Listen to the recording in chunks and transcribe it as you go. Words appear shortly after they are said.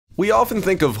We often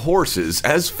think of horses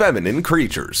as feminine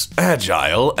creatures,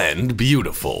 agile and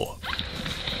beautiful.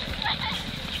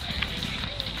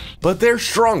 But they're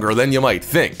stronger than you might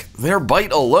think. Their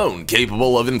bite alone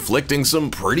capable of inflicting some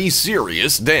pretty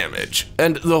serious damage.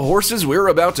 And the horses we're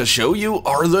about to show you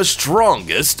are the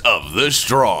strongest of the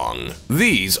strong.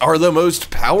 These are the most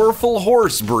powerful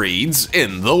horse breeds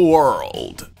in the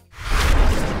world.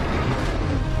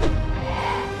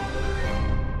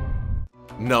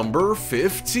 Number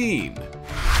 15.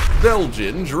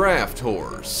 Belgian Draft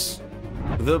Horse.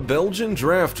 The Belgian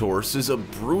Draft Horse is a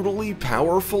brutally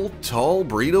powerful, tall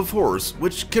breed of horse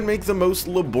which can make the most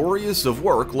laborious of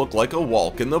work look like a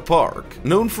walk in the park.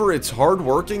 Known for its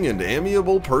hard-working and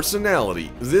amiable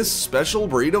personality, this special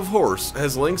breed of horse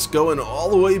has links going all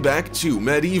the way back to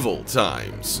medieval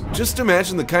times. Just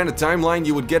imagine the kind of timeline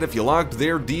you would get if you logged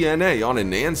their DNA on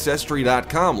an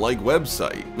Ancestry.com-like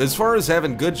website. As far as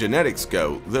having good genetics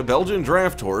go, the Belgian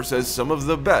Draft Horse has some of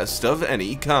the best of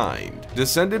any kind.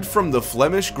 Descended from the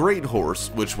Flemish Great Horse,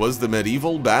 which was the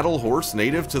medieval battle horse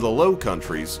native to the Low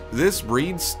Countries, this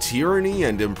breed's tyranny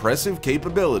and impressive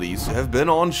capabilities have been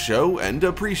on show and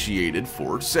appreciated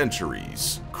for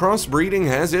centuries. Crossbreeding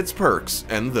has its perks,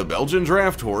 and the Belgian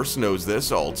Draft Horse knows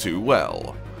this all too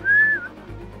well.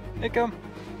 Hey, come.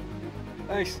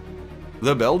 Thanks.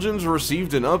 The Belgians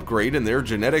received an upgrade in their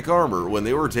genetic armor when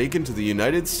they were taken to the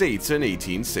United States in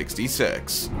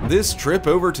 1866. This trip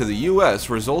over to the US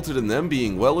resulted in them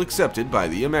being well accepted by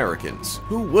the Americans.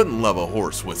 Who wouldn't love a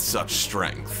horse with such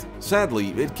strength? Sadly,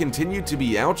 it continued to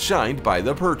be outshined by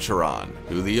the Percheron,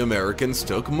 who the Americans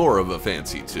took more of a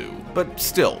fancy to. But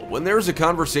still, when there's a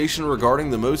conversation regarding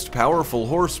the most powerful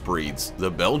horse breeds, the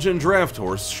Belgian Draft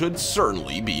Horse should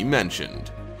certainly be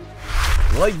mentioned.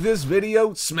 Like this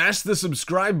video, smash the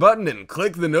subscribe button and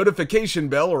click the notification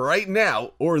bell right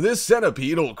now, or this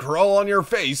centipede will crawl on your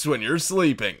face when you're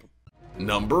sleeping.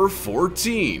 Number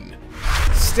 14.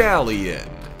 Stallion.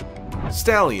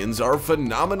 Stallions are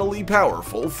phenomenally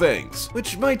powerful things,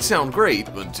 which might sound great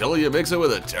until you mix it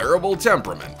with a terrible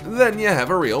temperament. Then you have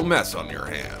a real mess on your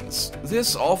hands.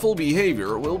 This awful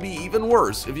behavior will be even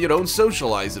worse if you don't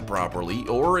socialize it properly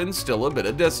or instill a bit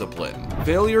of discipline.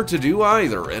 Failure to do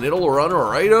either and it'll run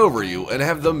right over you and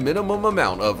have the minimum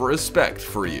amount of respect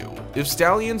for you. If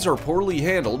stallions are poorly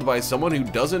handled by someone who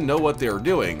doesn't know what they're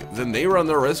doing, then they run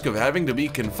the risk of having to be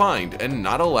confined and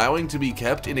not allowing to be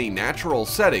kept in a natural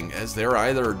setting, as they're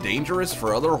either dangerous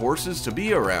for other horses to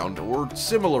be around or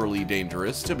similarly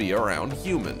dangerous to be around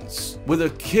humans. With a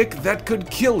kick that could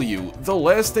kill you, the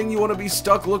last thing you want to be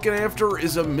stuck looking after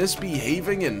is a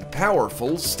misbehaving and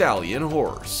powerful stallion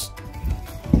horse.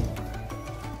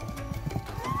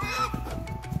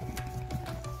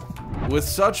 With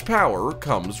such power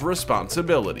comes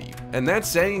responsibility, and that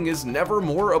saying is never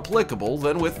more applicable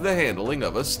than with the handling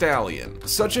of a stallion.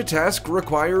 Such a task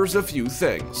requires a few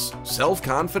things: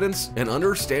 self-confidence, an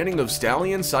understanding of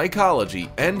stallion psychology,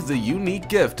 and the unique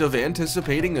gift of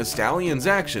anticipating a stallion's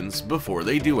actions before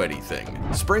they do anything.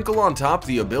 Sprinkle on top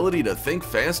the ability to think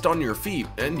fast on your feet,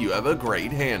 and you have a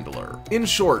great handler. In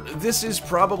short, this is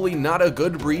probably not a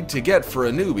good breed to get for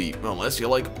a newbie, unless you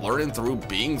like learning through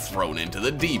being thrown into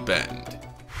the deep end.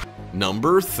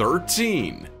 Number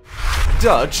 13.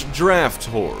 Dutch Draft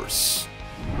Horse.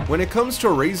 When it comes to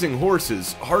raising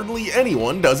horses, hardly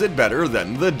anyone does it better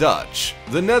than the Dutch.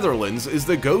 The Netherlands is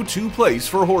the go-to place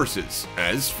for horses,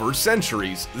 as for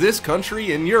centuries, this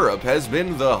country in Europe has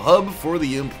been the hub for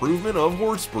the improvement of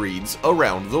horse breeds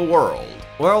around the world.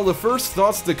 While the first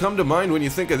thoughts that come to mind when you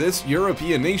think of this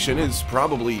European nation is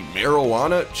probably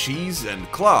marijuana, cheese, and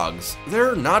clogs,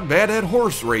 they're not bad at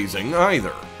horse raising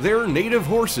either. Their native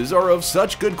horses are of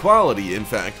such good quality, in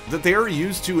fact, that they are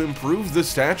used to improve the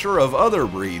stature of other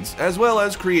breeds, as well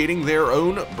as creating their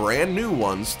own brand new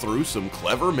ones through some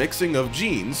clever mixing of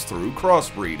genes through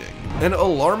crossbreeding. An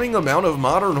alarming amount of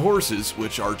modern horses,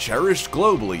 which are cherished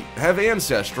globally, have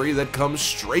ancestry that comes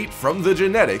straight from the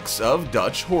genetics of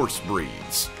Dutch horse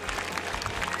breeds.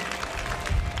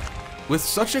 With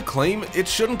such a claim, it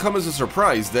shouldn't come as a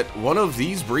surprise that one of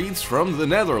these breeds from the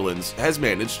Netherlands has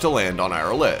managed to land on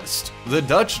our list. The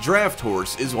Dutch Draft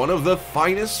Horse is one of the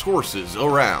finest horses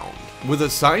around. With a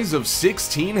size of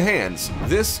 16 hands,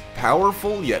 this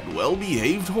powerful yet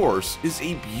well-behaved horse is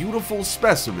a beautiful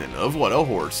specimen of what a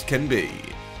horse can be.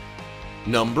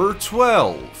 Number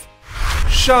 12.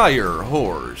 Shire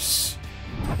Horse.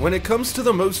 When it comes to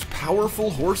the most powerful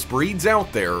horse breeds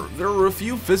out there are a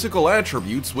few physical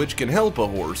attributes which can help a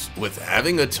horse, with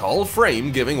having a tall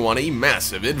frame giving one a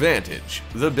massive advantage.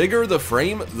 The bigger the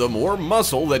frame, the more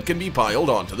muscle that can be piled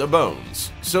onto the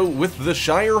bones. So with the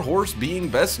Shire horse being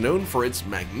best known for its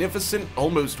magnificent,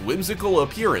 almost whimsical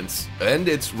appearance, and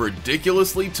its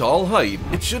ridiculously tall height,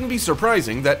 it shouldn't be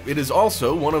surprising that it is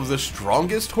also one of the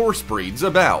strongest horse breeds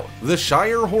about. The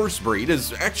Shire horse breed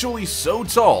is actually so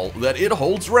tall that it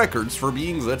holds records for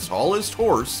being the tallest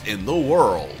horse in the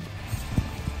world.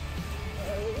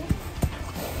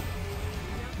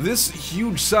 This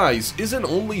huge size isn't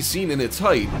only seen in its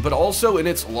height, but also in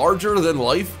its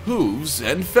larger-than-life hooves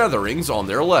and featherings on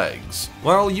their legs.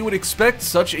 While you would expect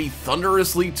such a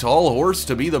thunderously tall horse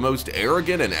to be the most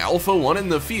arrogant and alpha one in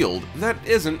the field, that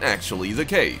isn't actually the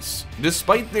case.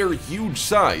 Despite their huge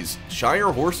size,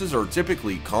 Shire horses are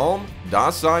typically calm,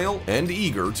 docile, and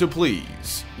eager to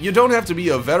please. You don't have to be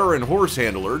a veteran horse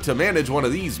handler to manage one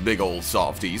of these big old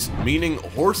softies, meaning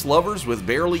horse lovers with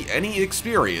barely any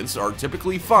experience are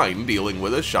typically fine dealing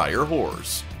with a Shire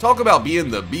horse. Talk about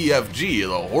being the BFG of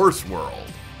the horse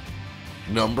world.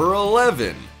 Number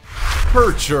 11.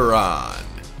 Percheron.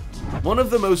 One of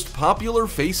the most popular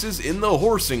faces in the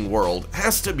horsing world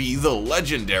has to be the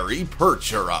legendary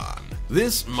Percheron.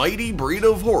 This mighty breed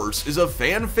of horse is a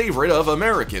fan favorite of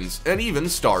Americans and even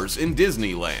stars in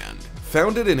Disneyland.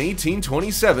 Founded in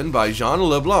 1827 by Jean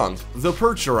Leblanc, the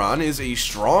Percheron is a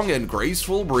strong and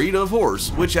graceful breed of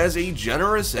horse which has a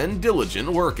generous and diligent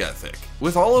work ethic.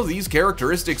 With all of these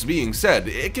characteristics being said,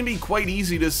 it can be quite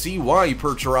easy to see why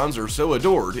Percherons are so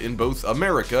adored in both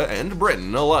America and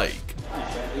Britain alike.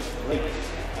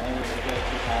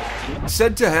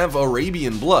 Said to have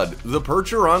Arabian blood, the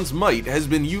Percheron's might has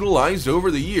been utilized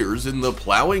over the years in the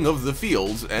plowing of the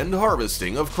fields and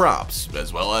harvesting of crops,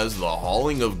 as well as the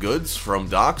hauling of goods from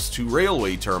docks to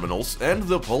railway terminals and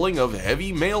the pulling of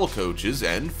heavy mail coaches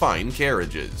and fine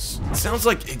carriages. Sounds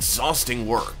like exhausting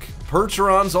work.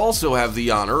 Percherons also have the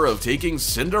honor of taking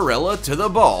Cinderella to the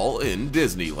ball in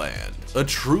Disneyland. A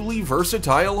truly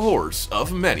versatile horse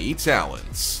of many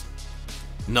talents.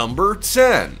 Number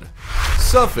 10.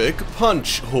 Suffolk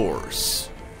Punch Horse.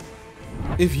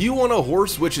 If you want a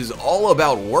horse which is all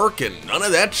about work and none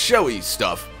of that showy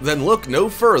stuff, then look no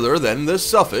further than the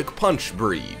Suffolk Punch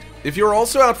breed. If you're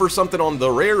also out for something on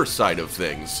the rare side of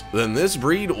things, then this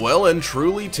breed well and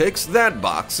truly ticks that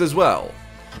box as well.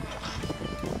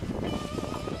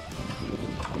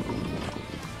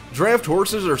 Draft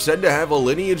horses are said to have a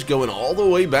lineage going all the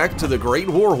way back to the great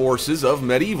war horses of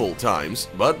medieval times,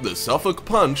 but the Suffolk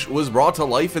Punch was brought to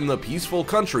life in the peaceful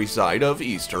countryside of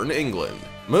eastern England.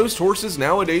 Most horses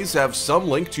nowadays have some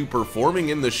link to performing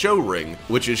in the show ring,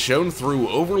 which is shown through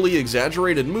overly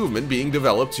exaggerated movement being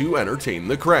developed to entertain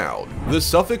the crowd. The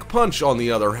Suffolk Punch, on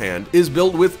the other hand, is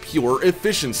built with pure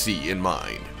efficiency in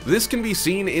mind. This can be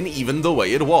seen in even the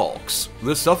way it walks.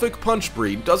 The Suffolk Punch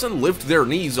breed doesn't lift their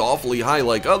knees awfully high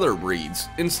like other breeds.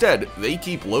 Instead, they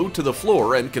keep low to the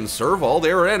floor and conserve all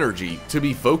their energy to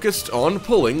be focused on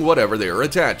pulling whatever they're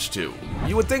attached to.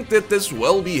 You would think that this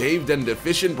well-behaved and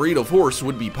efficient breed of horse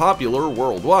would be popular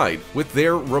worldwide, with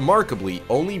there remarkably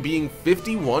only being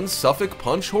 51 Suffolk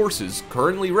Punch horses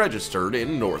currently registered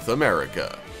in North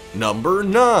America. Number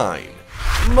 9.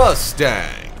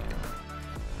 Mustang.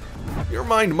 Your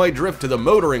mind might drift to the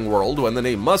motoring world when the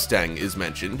name Mustang is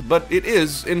mentioned, but it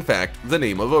is, in fact, the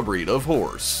name of a breed of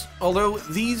horse. Although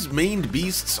these maned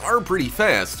beasts are pretty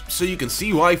fast, so you can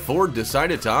see why Ford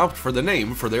decided to opt for the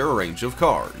name for their range of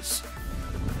cars.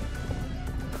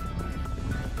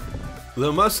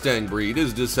 The Mustang breed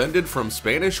is descended from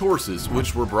Spanish horses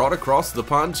which were brought across the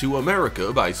pond to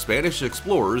America by Spanish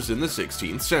explorers in the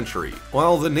 16th century.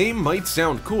 While the name might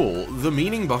sound cool, the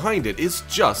meaning behind it is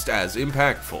just as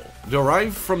impactful.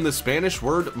 Derived from the Spanish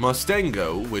word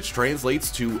mustango, which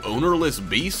translates to ownerless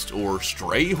beast or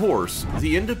stray horse,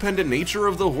 the independent nature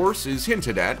of the horse is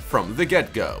hinted at from the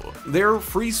get-go. Their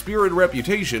free-spirit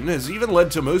reputation has even led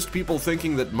to most people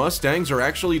thinking that Mustangs are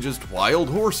actually just wild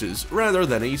horses rather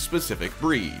than a specific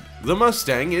breed. The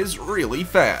Mustang is really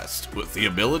fast, with the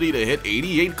ability to hit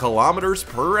 88 kilometers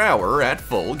per hour at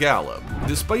full gallop.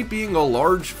 Despite being a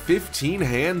large 15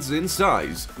 hands in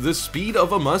size, the speed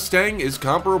of a Mustang is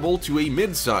comparable to a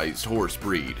mid-sized horse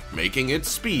breed, making its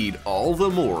speed all the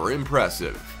more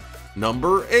impressive.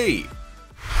 Number 8.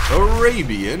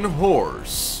 Arabian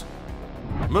Horse.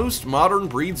 Most modern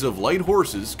breeds of light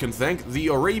horses can thank the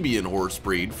Arabian horse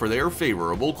breed for their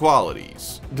favorable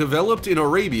qualities. Developed in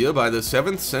Arabia by the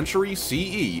 7th century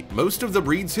CE, most of the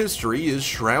breed's history is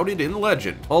shrouded in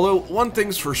legend. Although one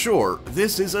thing's for sure,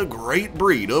 this is a great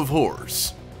breed of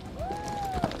horse.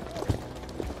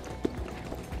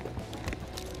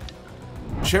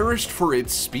 Cherished for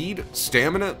its speed,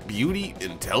 stamina, beauty,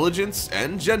 intelligence,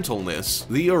 and gentleness,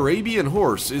 the Arabian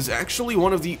horse is actually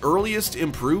one of the earliest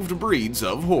improved breeds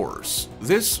of horse.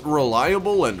 This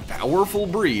reliable and powerful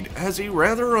breed has a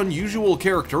rather unusual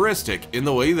characteristic in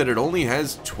the way that it only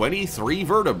has 23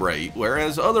 vertebrae,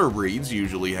 whereas other breeds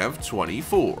usually have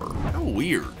 24. How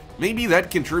weird. Maybe that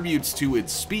contributes to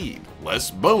its speed, less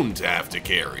bone to have to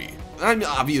carry. I'm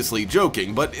obviously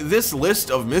joking, but this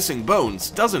list of missing bones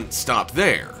doesn't stop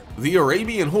there. The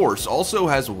Arabian horse also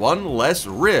has one less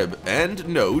rib and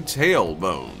no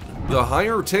tailbone. The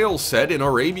higher tail set in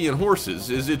Arabian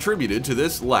horses is attributed to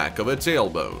this lack of a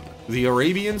tailbone. The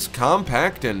Arabians'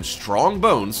 compact and strong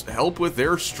bones help with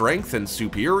their strength and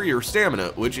superior stamina,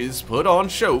 which is put on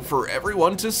show for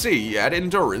everyone to see at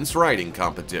endurance riding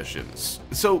competitions.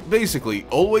 So basically,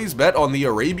 always bet on the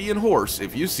Arabian horse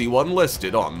if you see one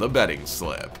listed on the betting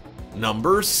slip.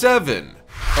 Number 7.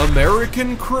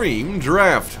 American Cream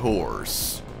Draft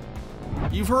Horse.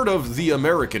 You've heard of the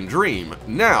American Dream,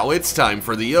 now it's time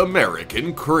for the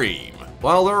American Cream.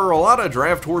 While there are a lot of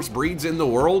draft horse breeds in the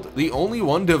world, the only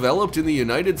one developed in the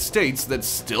United States that's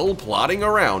still plodding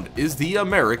around is the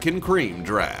American Cream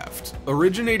Draft.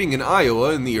 Originating in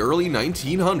Iowa in the early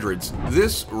 1900s,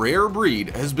 this rare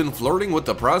breed has been flirting with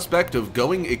the prospect of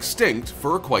going extinct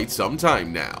for quite some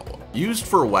time now. Used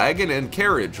for wagon and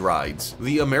carriage rides,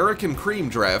 the American Cream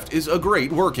Draft is a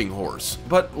great working horse,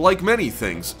 but like many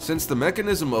things, since the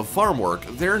mechanism of farm work,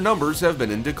 their numbers have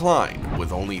been in decline,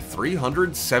 with only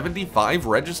 375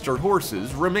 registered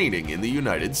horses remaining in the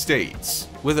United States.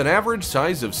 With an average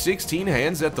size of 16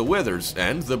 hands at the withers,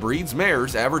 and the breed's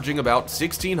mares averaging about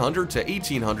 1,600 to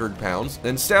 1,800 pounds,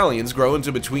 and stallions growing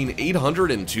to between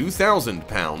 800 and 2,000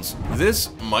 pounds, this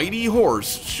mighty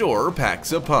horse sure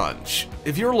packs a punch.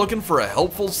 If you're looking for a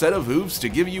helpful set of hooves to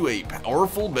give you a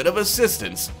powerful bit of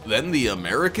assistance, then the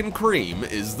American Cream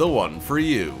is the one for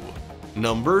you.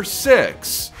 Number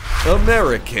 6.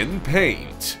 American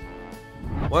Paint.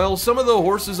 While some of the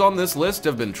horses on this list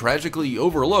have been tragically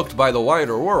overlooked by the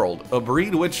wider world, a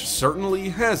breed which certainly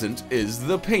hasn't is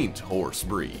the paint horse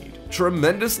breed.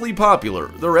 Tremendously popular,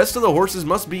 the rest of the horses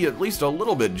must be at least a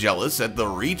little bit jealous at the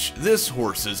reach this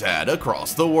horse has had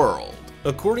across the world.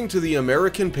 According to the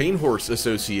American Paint Horse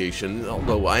Association,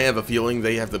 although I have a feeling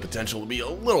they have the potential to be a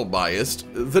little biased,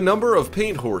 the number of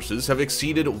paint horses have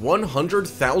exceeded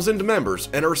 100,000 members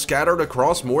and are scattered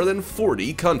across more than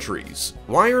 40 countries.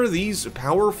 Why are these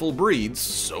powerful breeds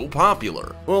so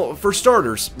popular? Well, for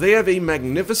starters, they have a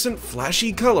magnificent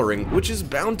flashy coloring which is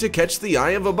bound to catch the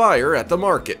eye of a buyer at the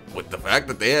market, with the fact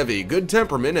that they have a good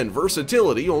temperament and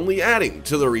versatility only adding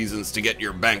to the reasons to get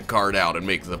your bank card out and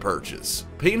make the purchase.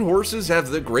 Paint horses have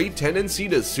the great tendency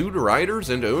to suit riders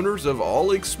and owners of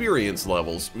all experience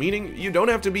levels, meaning you don't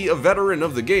have to be a veteran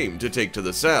of the game to take to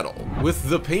the saddle. With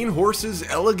the paint horse's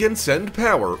elegance and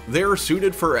power, they're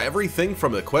suited for everything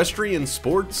from equestrian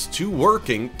sports to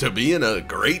working to being a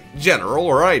great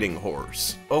general riding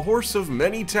horse. A horse of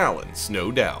many talents,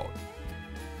 no doubt.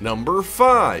 Number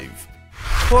 5.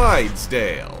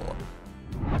 Clydesdale.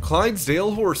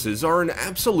 Clydesdale horses are an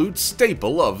absolute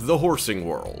staple of the horsing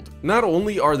world. Not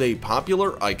only are they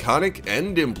popular, iconic,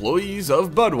 and employees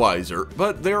of Budweiser,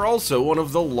 but they're also one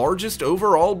of the largest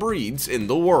overall breeds in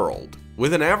the world.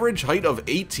 With an average height of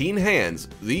 18 hands,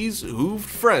 these hooved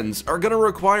friends are gonna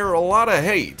require a lot of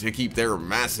hay to keep their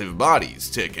massive bodies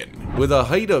ticking. With a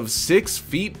height of 6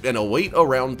 feet and a weight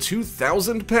around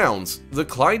 2,000 pounds, the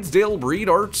Clydesdale breed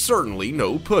are certainly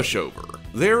no pushover.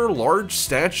 Their large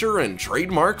stature and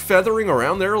trademark feathering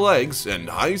around their legs and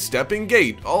high-stepping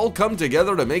gait all come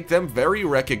together to make them very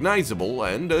recognizable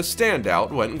and a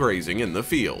standout when grazing in the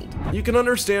field. You can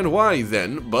understand why,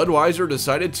 then, Budweiser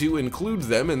decided to include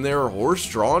them in their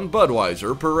horse-drawn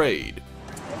Budweiser parade.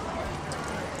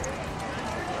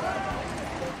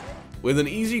 With an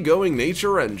easygoing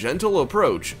nature and gentle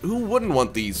approach, who wouldn't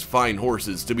want these fine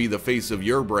horses to be the face of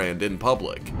your brand in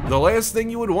public? The last thing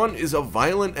you would want is a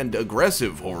violent and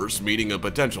aggressive horse meeting a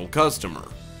potential customer.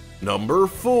 Number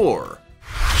 4.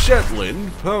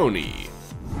 Shetland Pony.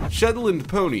 Shetland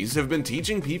ponies have been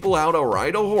teaching people how to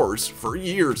ride a horse for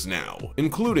years now,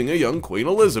 including a young Queen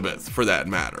Elizabeth, for that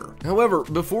matter. However,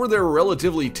 before their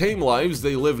relatively tame lives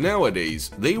they live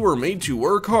nowadays, they were made to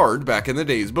work hard back in the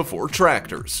days before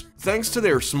tractors. Thanks to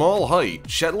their small height,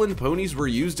 Shetland ponies were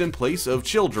used in place of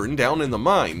children down in the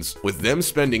mines, with them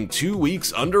spending 2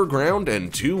 weeks underground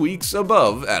and 2 weeks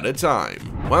above at a time.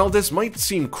 While this might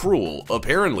seem cruel,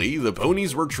 apparently the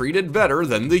ponies were treated better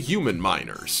than the human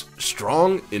miners.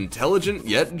 Strong, intelligent,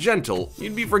 yet gentle,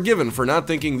 you'd be forgiven for not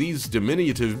thinking these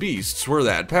diminutive beasts were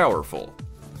that powerful.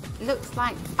 Looks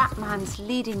like Batman's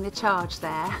leading the charge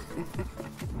there.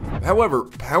 However,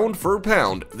 pound for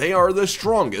pound, they are the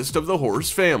strongest of the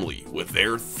horse family, with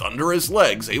their thunderous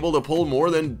legs able to pull more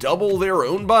than double their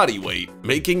own body weight,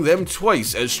 making them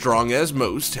twice as strong as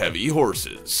most heavy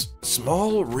horses.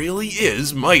 Small really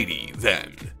is mighty,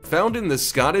 then. Found in the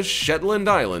Scottish Shetland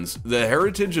Islands, the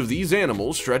heritage of these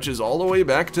animals stretches all the way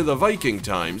back to the Viking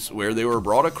times, where they were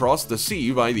brought across the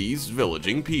sea by these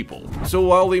villaging people. So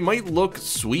while they might look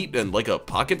sweet and like a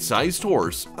pocket-sized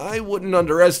horse, I wouldn't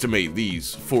underestimate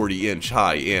these 40-inch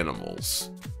high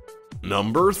animals.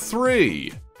 Number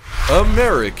 3.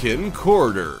 American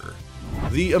Quarter.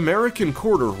 The American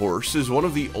Quarter Horse is one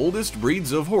of the oldest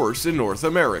breeds of horse in North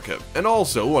America, and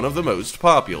also one of the most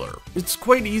popular. It's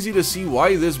quite easy to see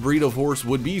why this breed of horse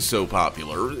would be so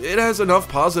popular. It has enough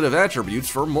positive attributes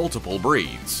for multiple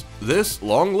breeds. This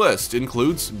long list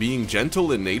includes being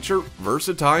gentle in nature,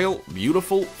 versatile,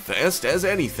 beautiful, fast as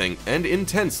anything, and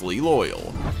intensely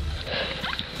loyal.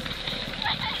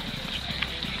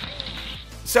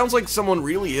 Sounds like someone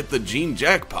really hit the gene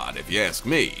jackpot, if you ask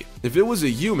me. If it was a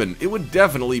human, it would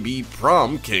definitely be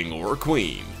prom king or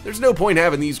queen. There's no point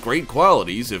having these great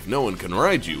qualities if no one can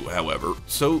ride you, however,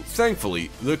 so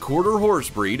thankfully, the quarter horse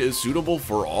breed is suitable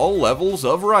for all levels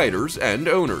of riders and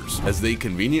owners, as they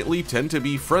conveniently tend to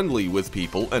be friendly with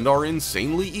people and are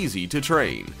insanely easy to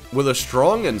train. With a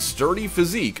strong and sturdy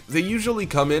physique, they usually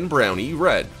come in brownie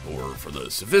red, or for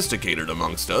the sophisticated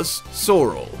amongst us,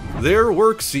 sorrel. Their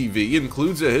work CV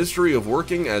includes a history of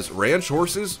working as ranch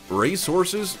horses, race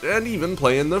horses, and even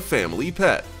playing the family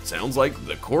pet. Sounds like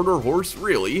the quarter horse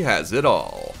really has it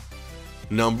all.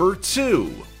 Number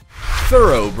 2.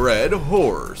 Thoroughbred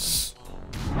Horse.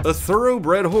 A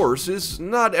thoroughbred horse is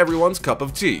not everyone's cup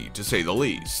of tea, to say the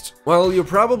least. While you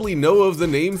probably know of the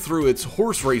name through its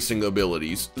horse racing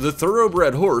abilities, the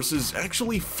thoroughbred horse is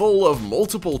actually full of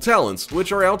multiple talents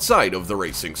which are outside of the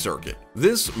racing circuit.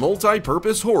 This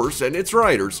multi-purpose horse and its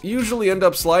riders usually end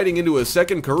up sliding into a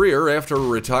second career after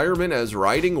retirement as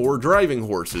riding or driving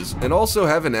horses, and also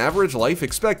have an average life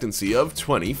expectancy of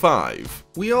 25.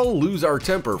 We all lose our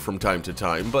temper from time to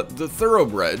time, but the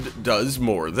thoroughbred does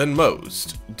more than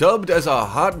most. Dubbed as a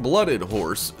hot-blooded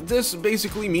horse, this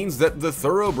basically means that the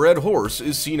thoroughbred horse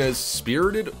is seen as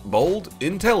spirited, bold,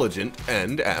 intelligent,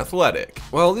 and athletic.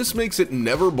 While this makes it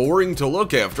never boring to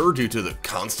look after due to the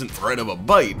constant threat of a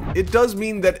bite, it does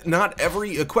mean that not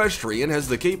every equestrian has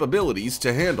the capabilities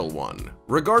to handle one.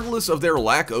 Regardless of their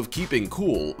lack of keeping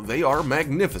cool, they are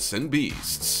magnificent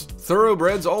beasts.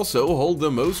 Thoroughbreds also hold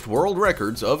the most world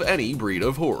records of any breed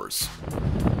of horse.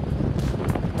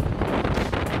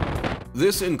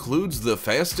 This includes the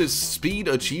fastest speed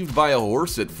achieved by a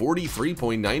horse at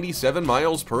 43.97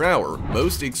 miles per hour,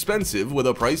 most expensive with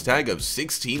a price tag of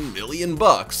 16 million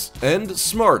bucks, and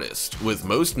smartest, with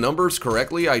most numbers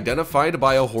correctly identified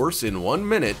by a horse in 1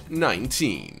 minute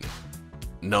 19.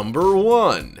 Number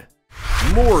 1.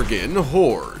 Morgan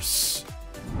Horse.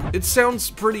 It sounds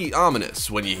pretty ominous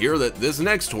when you hear that this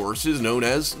next horse is known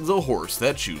as the horse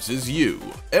that chooses you.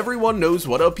 Everyone knows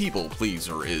what a people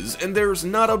pleaser is, and there's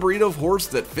not a breed of horse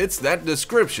that fits that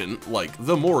description like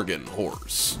the Morgan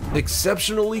horse.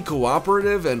 Exceptionally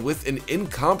cooperative and with an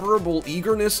incomparable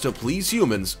eagerness to please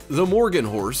humans, the Morgan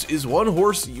horse is one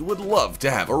horse you would love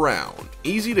to have around.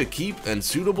 Easy to keep and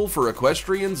suitable for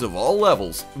equestrians of all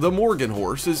levels, the Morgan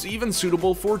horse is even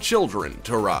suitable for children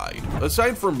to ride.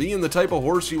 Aside from being the type of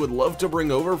horse you would love to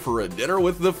bring over for a dinner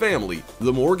with the family,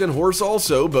 the Morgan horse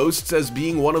also boasts as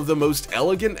being one of the most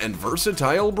elegant and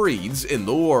versatile breeds in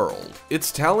the world.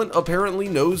 Its talent apparently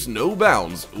knows no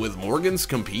bounds, with Morgans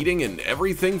competing in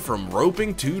everything from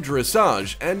roping to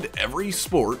dressage and every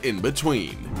sport in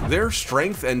between. Their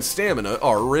strength and stamina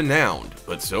are renowned,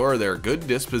 but so are their good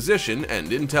disposition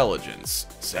and intelligence.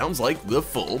 Sounds like the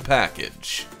full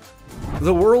package.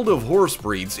 The world of horse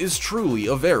breeds is truly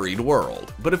a varied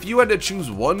world, but if you had to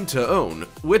choose one to own,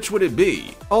 which would it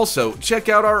be? Also, check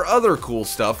out our other cool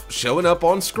stuff showing up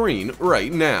on screen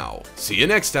right now. See you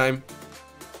next time!